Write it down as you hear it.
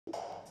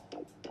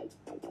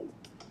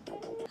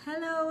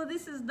Hello,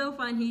 this is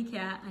Doofan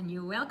Hiikyaa and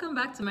you're welcome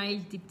back to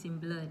Marriage Dipped in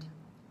Blood.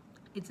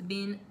 It's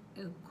been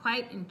a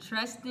quite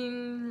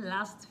interesting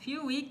last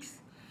few weeks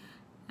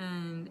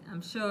and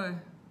I'm sure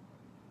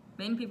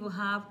many people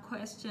have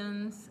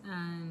questions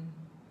and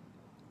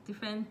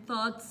different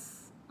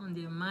thoughts on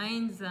their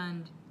minds,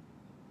 and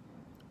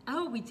I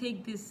hope we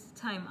take this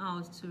time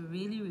out to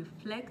really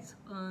reflect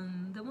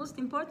on the most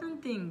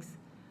important things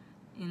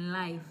in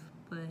life.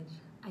 But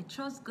I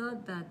trust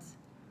God that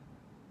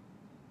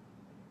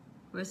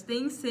we're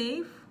staying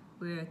safe,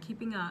 we're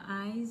keeping our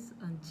eyes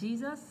on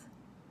Jesus,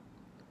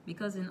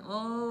 because in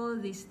all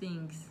these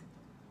things,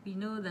 we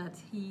know that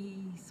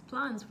His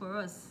plans for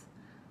us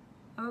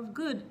are of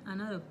good and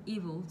not of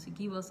evil, to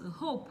give us a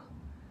hope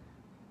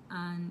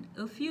and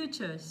a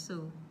future.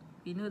 So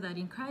we know that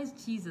in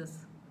Christ Jesus,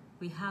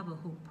 we have a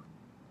hope.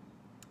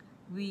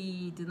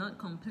 We do not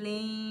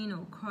complain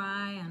or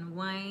cry and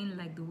whine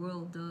like the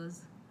world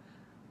does.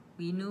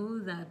 We know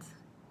that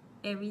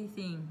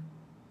everything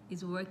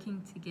is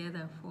working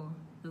together for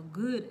the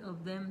good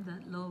of them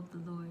that love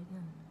the Lord,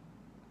 and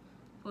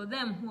for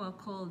them who are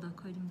called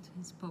according to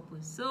His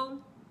purpose. So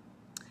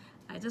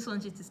I just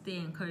want you to stay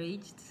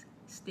encouraged,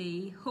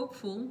 stay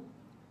hopeful.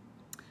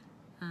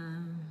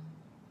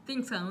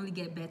 Things can only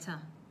get better.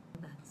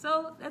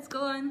 So let's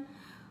go on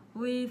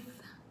with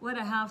what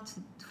I have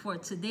for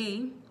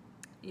today.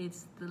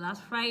 It's the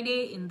last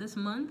Friday in this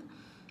month,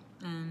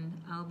 and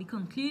I'll be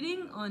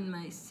concluding on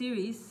my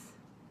series,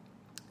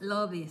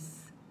 Love Is.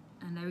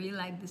 And I really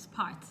like this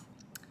part.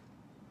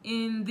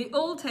 In the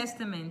Old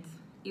Testament,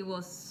 it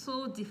was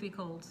so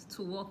difficult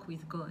to walk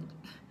with God,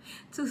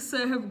 to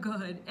serve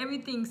God.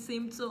 Everything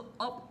seemed so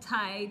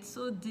uptight,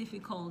 so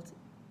difficult,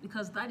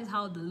 because that is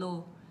how the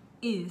law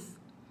is.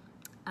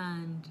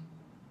 And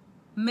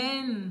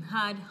men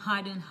had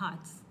hardened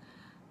hearts.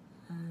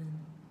 And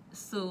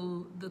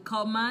so the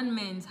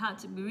commandments had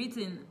to be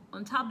written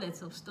on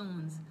tablets of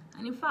stones.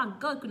 And in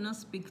fact, God could not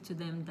speak to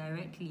them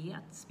directly. He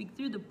had to speak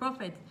through the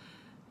prophet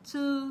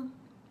to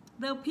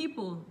the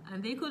people,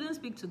 and they couldn't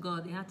speak to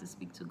God. They had to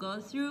speak to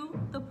God through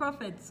the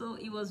prophet. So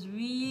it was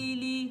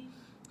really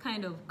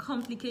kind of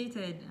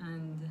complicated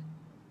and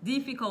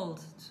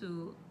difficult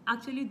to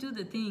actually do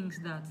the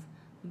things that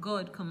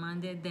God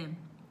commanded them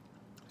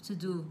to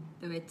do.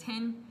 There were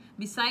 10,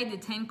 beside the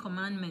 10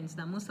 commandments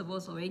that most of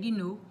us already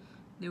know,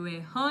 there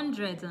were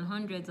hundreds and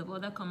hundreds of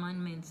other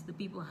commandments the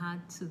people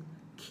had to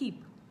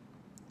keep,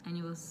 and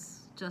it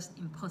was just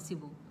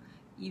impossible.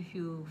 If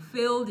you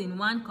failed in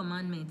one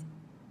commandment,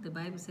 the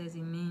Bible says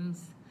it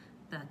means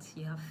that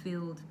you have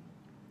failed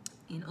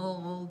in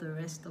all the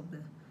rest of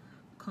the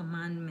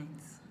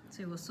commandments.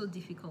 So it was so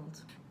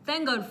difficult.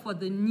 Thank God for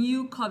the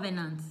new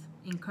covenant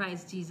in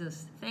Christ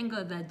Jesus. Thank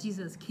God that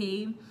Jesus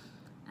came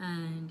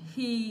and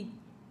He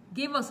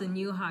gave us a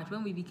new heart.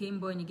 When we became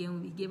born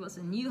again, He gave us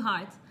a new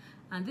heart,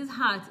 and this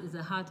heart is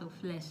a heart of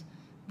flesh.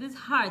 This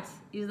heart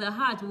is a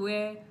heart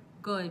where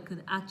God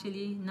could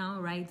actually now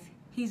write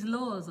His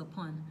laws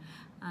upon.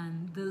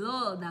 And the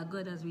law that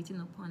God has written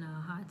upon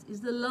our hearts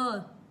is the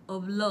law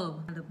of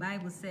love. And the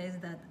Bible says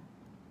that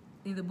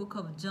in the book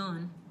of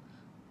John,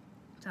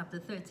 chapter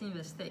 13,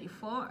 verse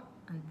 34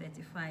 and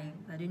 35,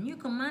 that a new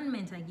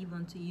commandment I give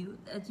unto you,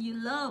 that you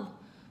love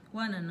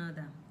one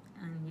another,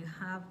 and you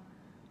have,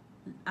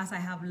 as I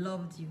have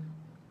loved you.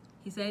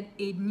 He said,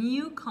 a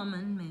new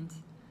commandment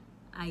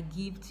I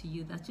give to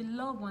you, that you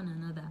love one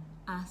another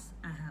as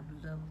I have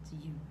loved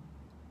you.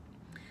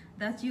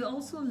 That you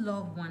also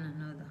love one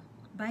another.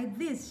 By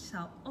this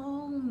shall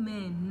all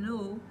men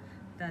know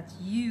that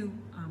you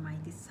are my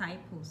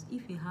disciples,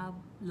 if you have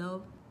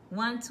love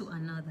one to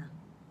another.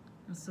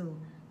 And so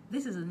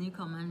this is a new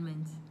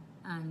commandment,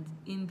 and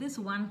in this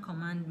one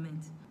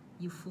commandment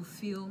you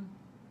fulfill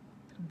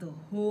the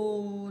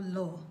whole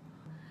law.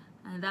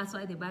 And that's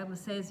why the Bible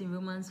says in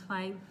Romans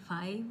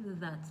 5:5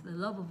 that the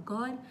love of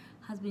God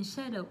has been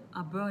shed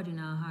abroad in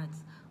our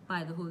hearts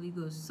by the Holy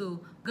Ghost.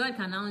 So God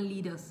can now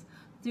lead us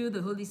through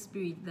the Holy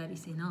Spirit that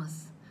is in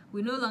us.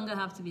 We no longer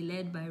have to be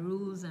led by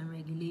rules and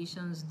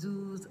regulations,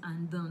 do's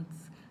and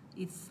don'ts.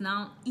 It's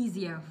now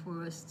easier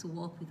for us to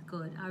walk with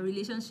God. Our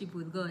relationship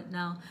with God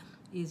now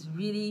is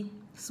really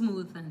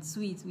smooth and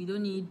sweet. We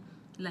don't need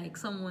like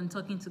someone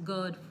talking to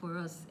God for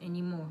us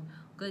anymore.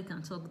 God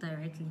can talk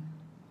directly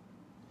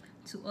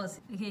to us.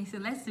 Okay, so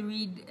let's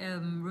read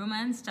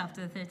Romans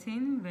chapter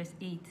 13, verse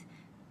 8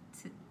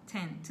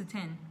 to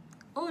 10.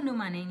 Owe no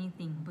man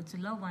anything but to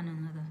love one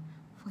another.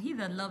 For he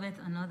that loveth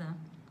another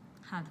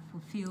hath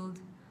fulfilled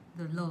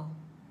the law.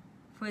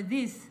 For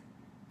this,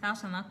 thou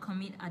shalt not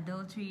commit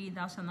adultery,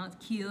 thou shalt not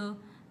kill,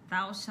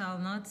 thou shalt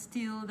not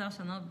steal, thou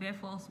shalt not bear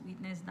false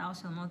witness, thou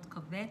shalt not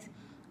covet.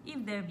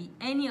 If there be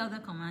any other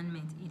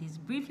commandment, it is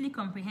briefly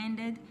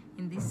comprehended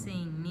in this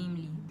saying,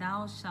 namely,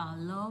 thou shalt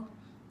love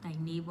thy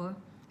neighbor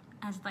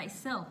as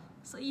thyself.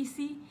 So you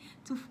see,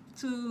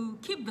 to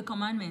keep the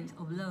commandment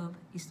of love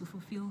is to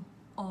fulfill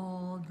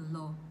all the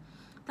law.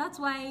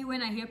 That's why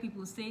when I hear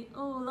people say,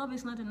 oh, love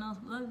is not enough,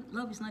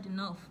 love is not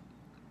enough,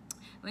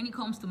 when it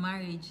comes to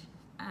marriage,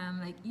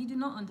 like, you do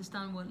not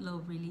understand what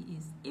love really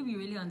is. If you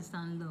really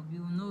understand love,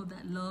 you will know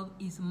that love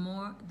is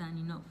more than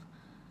enough.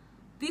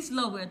 This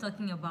love we're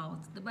talking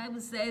about, the Bible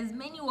says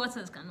many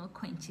waters cannot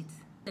quench it.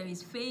 There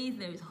is faith,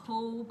 there is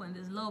hope, and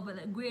there's love, but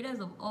the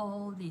greatest of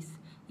all this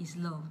is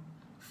love.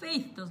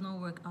 Faith does not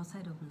work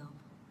outside of love.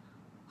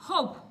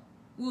 Hope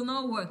will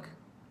not work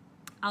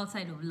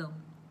outside of love.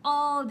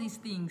 All these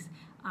things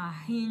are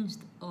hinged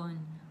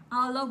on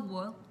our love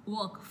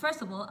walk.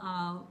 First of all,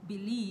 our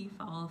belief,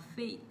 our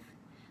faith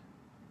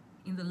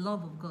in the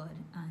love of God,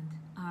 and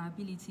our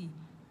ability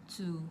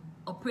to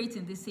operate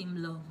in the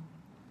same love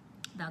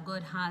that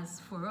God has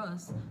for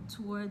us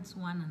towards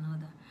one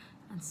another.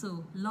 And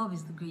so love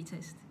is the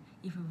greatest.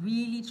 If you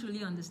really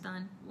truly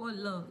understand what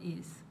love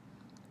is,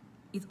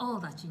 it's all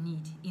that you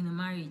need in a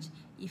marriage.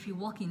 If you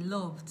walk in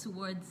love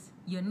towards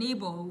your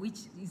neighbor, which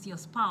is your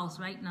spouse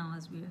right now,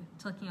 as we're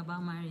talking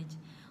about marriage,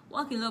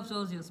 walk in love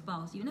towards your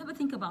spouse. You never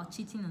think about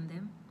cheating on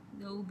them.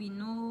 There will be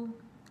no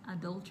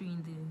adultery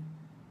in there.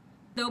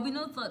 There will be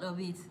no thought of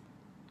it.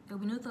 There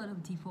will be no thought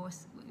of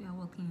divorce when you are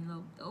walking in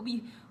love.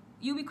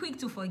 You'll be quick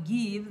to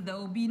forgive. There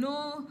will be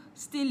no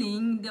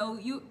stealing.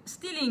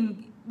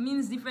 Stealing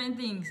means different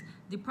things.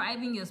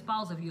 Depriving your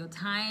spouse of your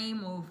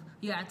time, of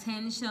your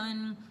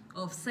attention,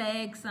 of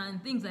sex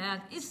and things like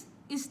that. It's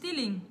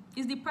stealing.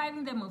 It's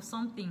depriving them of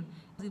something.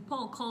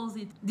 Paul calls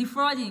it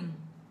defrauding.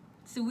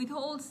 So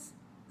withhold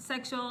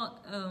sexual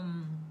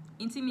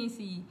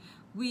intimacy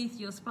with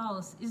your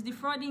spouse is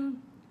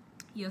defrauding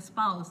your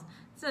spouse.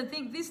 So I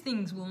think these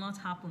things will not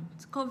happen.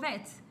 To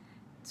covet,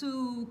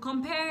 to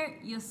compare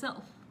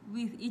yourself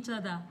with each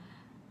other,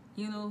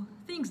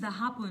 things that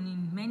happen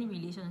in many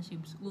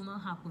relationships will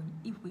not happen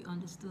if we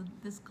understood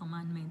this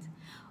commandment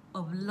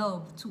of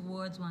love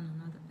towards one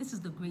another. This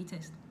is the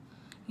greatest.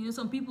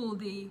 Some people,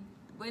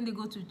 when they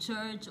go to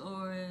church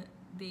or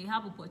they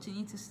have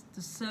opportunities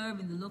to serve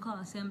in the local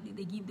assembly,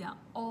 they give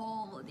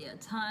all their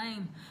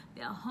time.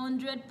 They are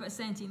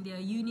 100% in their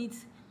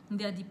units, in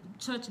their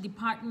church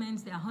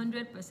departments. They are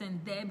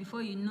 100% there.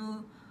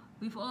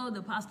 Before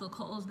the pastor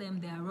calls them,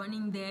 they are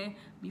running there.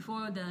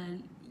 Before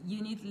the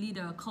unit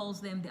leader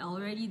calls them, they're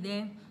already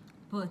there.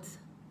 But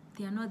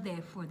they are not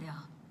there for their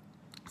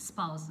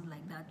spouse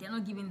like that. They're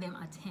not giving them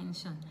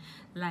attention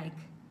like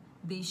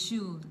they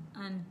should.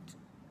 And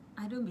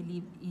I don't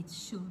believe it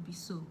should be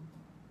so.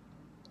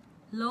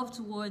 Love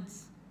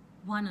towards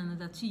one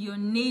another, to your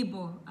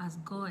neighbor as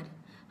God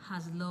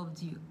has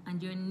loved you.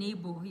 And your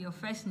neighbor, your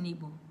first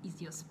neighbor, is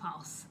your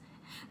spouse.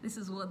 This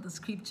is what the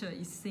scripture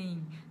is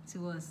saying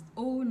to us.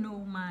 Owe no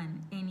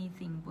man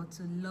anything but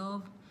to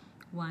love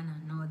one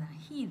another.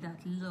 He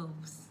that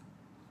loves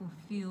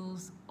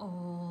fulfills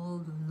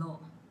all the law.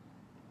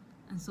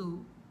 And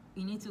so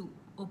we need to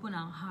open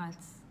our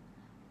hearts,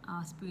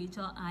 our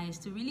spiritual eyes,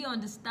 to really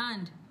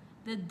understand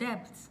the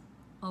depth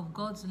of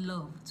God's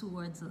love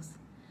towards us.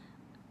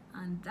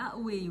 And that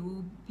way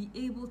we'll be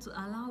able to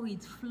allow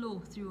it flow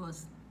through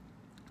us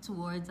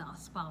towards our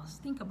spouse.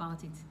 Think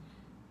about it.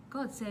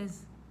 God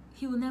says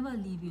he will never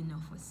leave you nor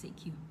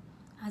forsake you.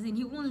 As in,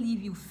 he won't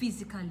leave you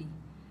physically.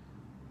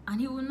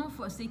 And he will not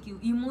forsake you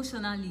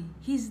emotionally.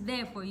 He's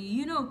there for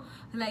you.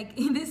 Like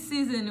in this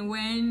season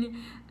when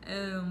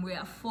we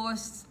are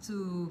forced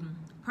to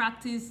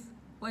practice,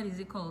 what is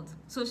it called?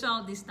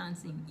 Social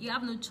distancing. You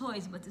have no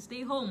choice but to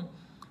stay home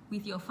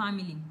with your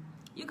family.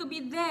 You could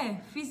be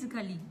there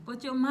physically,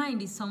 but your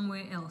mind is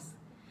somewhere else.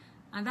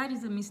 And that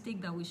is a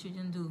mistake that we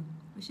shouldn't do.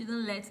 We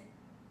shouldn't let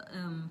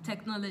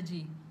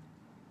technology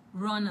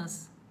run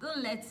us.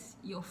 Don't let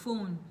your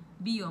phone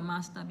be your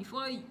master.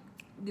 Before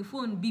the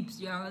phone beeps,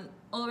 you are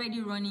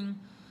already running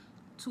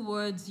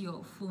towards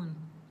your phone.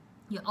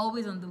 You're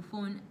always on the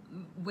phone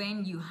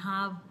when you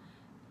have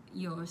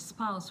your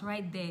spouse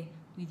right there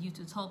with you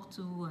to talk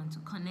to and to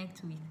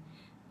connect with.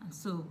 And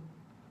so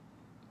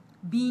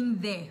being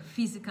there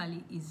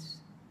physically is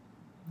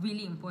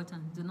really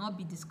important. Do not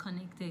be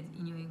disconnected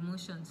in your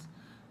emotions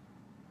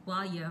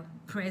while you're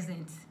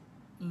present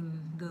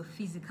in the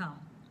physical.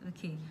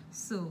 Okay,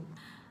 so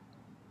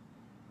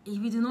if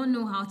you do not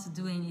know how to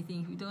do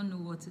anything, if you don't know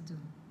what to do,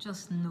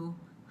 just know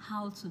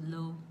how to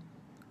love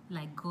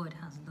like God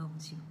has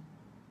loved you.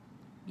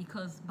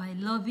 Because by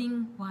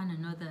loving one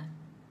another,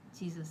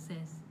 Jesus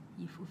says,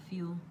 you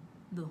fulfill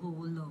the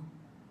whole law.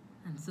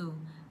 And so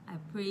I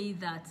pray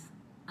that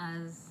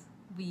as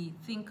we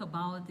think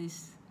about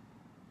these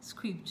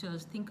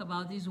scriptures, think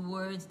about these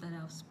words that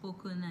I've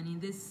spoken, and in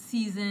this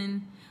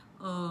season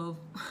of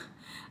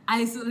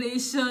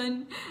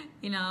isolation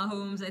in our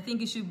homes, I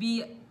think it should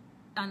be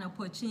an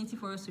opportunity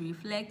for us to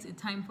reflect, a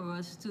time for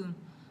us to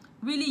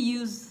really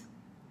use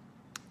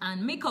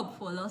and make up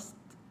for lost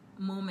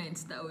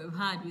moments that we've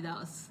had with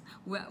us.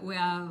 We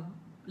have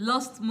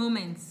lost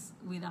moments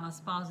with our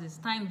spouses,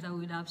 times that we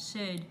would have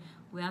shared.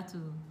 We had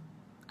to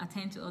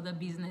attend to other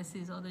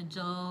businesses, other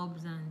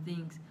jobs and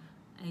things.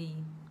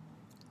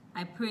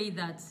 I pray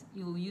that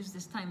you'll use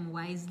this time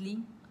wisely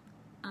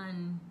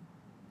and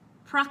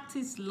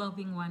practice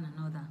loving one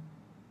another.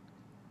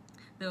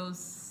 There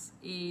was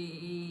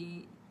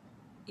a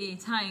a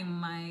time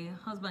my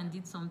husband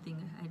did something,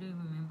 I don't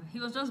even remember. He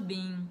was just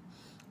being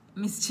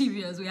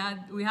mischievous.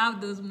 We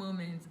have those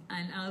moments,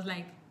 and I was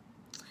like,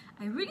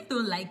 I really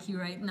don't like you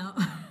right now.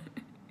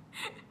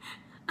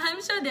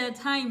 I'm sure there are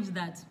times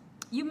that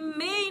you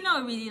may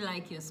not really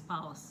like your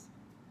spouse,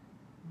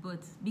 but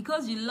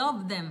because you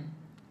love them,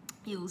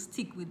 you'll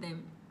stick with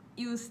them.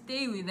 You'll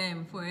stay with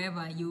them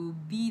forever. You'll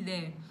be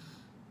there,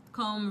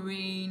 come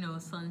rain or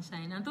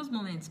sunshine, and those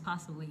moments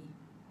pass away.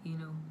 You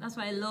know, that's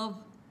why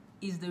love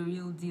is the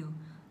real deal.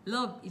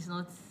 Love is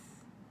not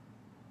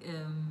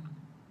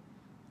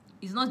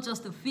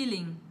just a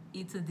feeling,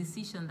 it's a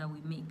decision that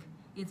we make.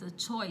 It's a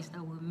choice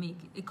that we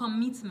make, a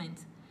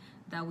commitment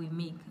that we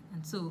make.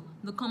 And so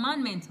the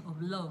commandment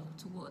of love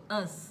toward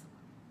us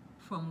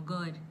from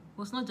God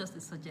was not just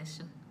a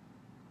suggestion.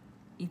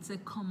 It's a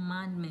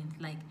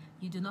commandment, like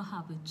you do not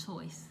have a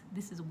choice.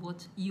 This is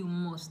what you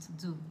must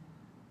do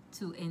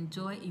to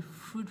enjoy a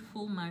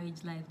fruitful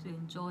marriage life, to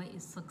enjoy a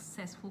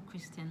successful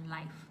Christian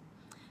life,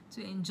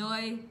 to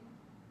enjoy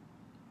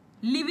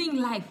living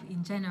life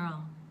in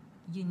general.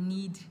 You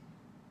need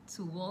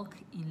to walk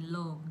in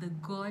love, the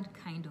God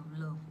kind of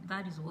love.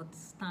 That is what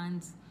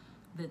stands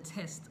the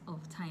test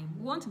of time.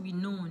 We want to be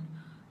known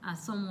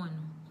as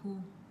someone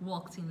who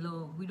walked in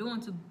love. We don't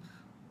want to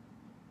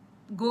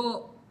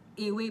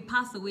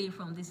pass away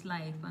from this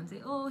life and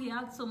say, oh, he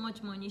had so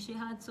much money, she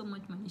had so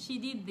much money, she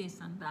did this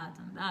and that,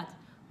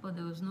 but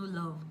there was no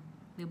love.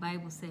 The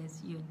Bible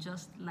says you're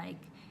just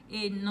like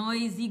a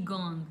noisy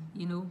gong.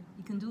 You know,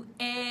 you can do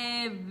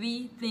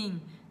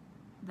everything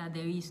that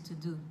there is to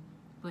do,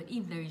 but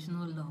if there is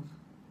no love,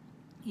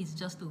 it's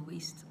just a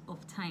waste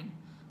of time.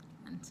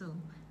 And so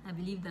I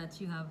believe that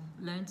you have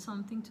learned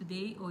something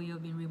today, or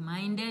you've been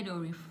reminded or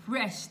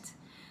refreshed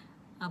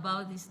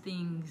about these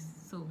things.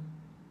 So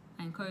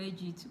I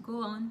encourage you to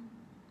go on.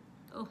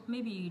 Oh,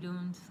 maybe you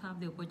don't have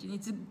the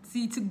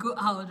opportunity to go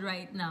out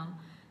right now.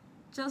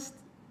 Just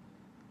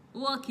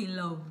walk in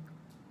love.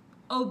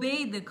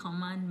 Obey the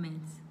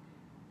commandments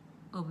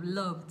of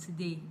love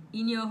today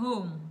in your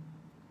home.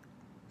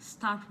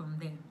 Start from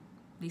there.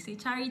 They say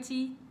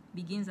charity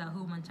begins at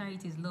home, and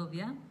charity is love,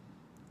 yeah?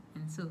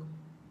 And so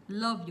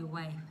love your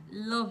wife,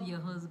 love your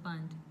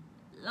husband,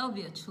 love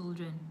your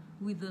children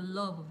with the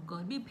love of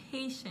God. Be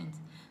patient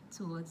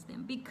towards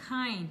them. Be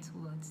kind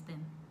towards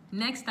them.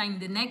 Next time,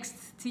 the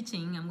next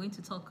teaching, I'm going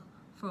to talk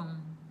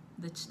from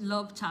the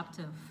love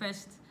chapter, 1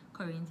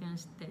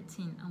 Corinthians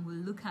 13, and we'll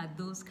look at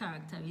those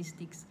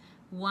characteristics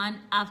one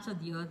after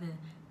the other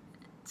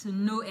to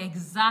know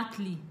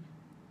exactly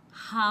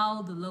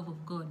how the love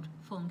of God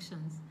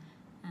functions.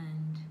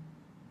 And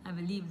I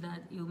believe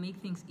that it will make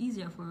things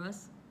easier for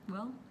us.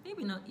 Well,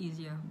 maybe not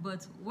easier,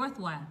 but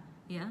worthwhile,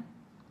 yeah?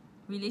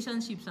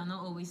 Relationships are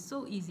not always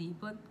so easy,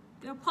 but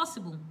they're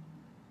possible.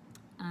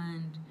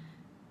 And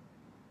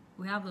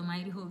we have the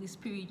mighty Holy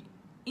Spirit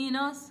in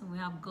us. We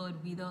have God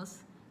with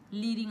us,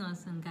 leading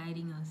us and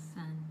guiding us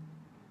and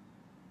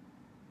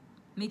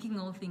making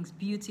all things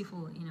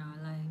beautiful in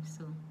our lives.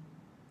 So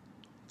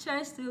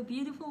cheers to a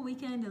beautiful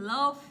weekend, a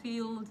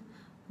love-filled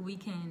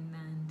weekend,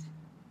 and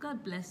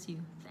God bless you.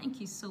 Thank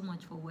you so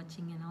much for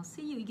watching, and I'll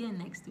see you again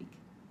next week.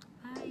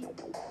 Bye.